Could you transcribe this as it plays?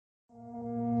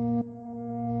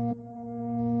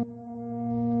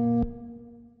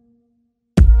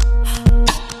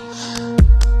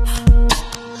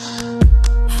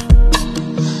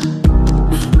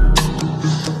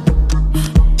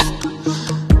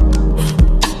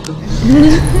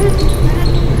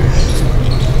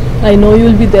I know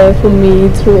you'll be there for me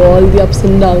through all the ups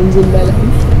and downs in my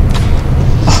life.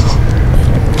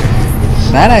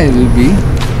 That I will be.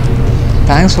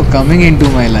 Thanks for coming into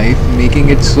my life, making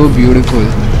it so beautiful.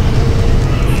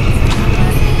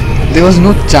 There was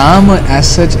no charm as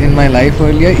such in my life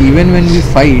earlier, even when we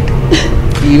fight,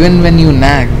 even when you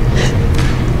nag.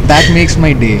 That makes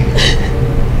my day.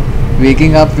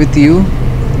 Waking up with you,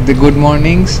 the good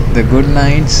mornings, the good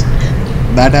nights,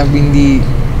 that have been the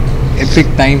epic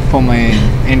time for my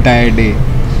entire day.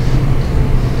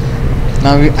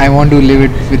 Now I want to live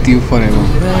it with you forever.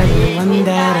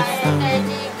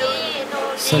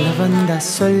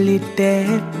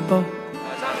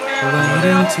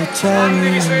 Waiting to tell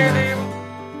me enough.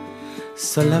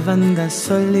 Solavanda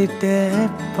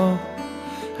solidepo.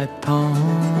 I ponder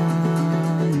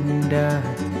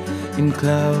in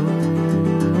closure.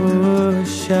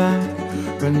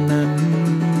 Remember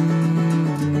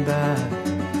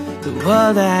the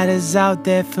world that is out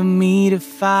there for me to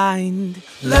find.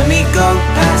 Let me go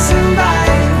passing by.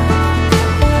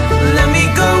 Let me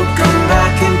go come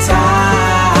back in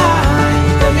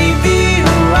time. Let me be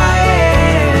who I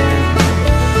am.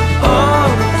 Oh,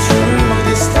 through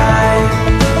this time.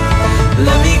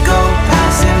 Let me go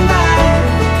passing by.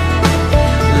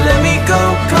 Let me go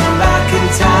come back in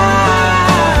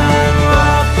time.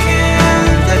 Walk in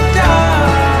the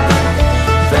dark,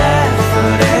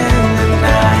 barefoot in the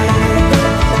night.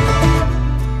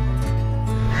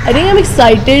 I think I'm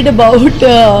excited about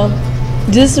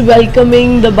just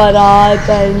welcoming the Barat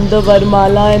and the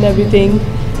Varmala and everything.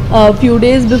 Few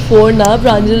days before na,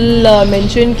 Pranjal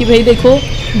mentioned कि भाई देखो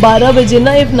 12 बजे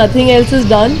ना, if nothing else is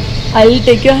done, I'll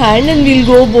take your hand and we'll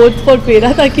go both for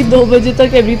फेरा ताकि 2 बजे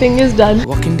तक everything is done.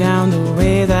 Walking down the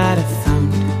way that I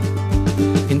found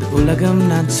in the ulagam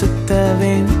nan sutta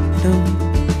vendum,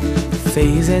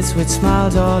 faces with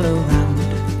smiles all around.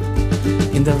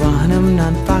 In the vahanam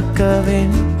nan pakka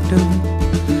vendum,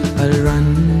 I'll run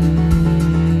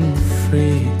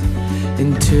free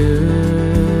into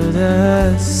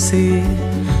the sea.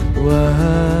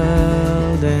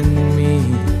 World and me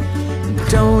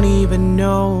don't even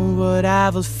know what I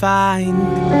will find.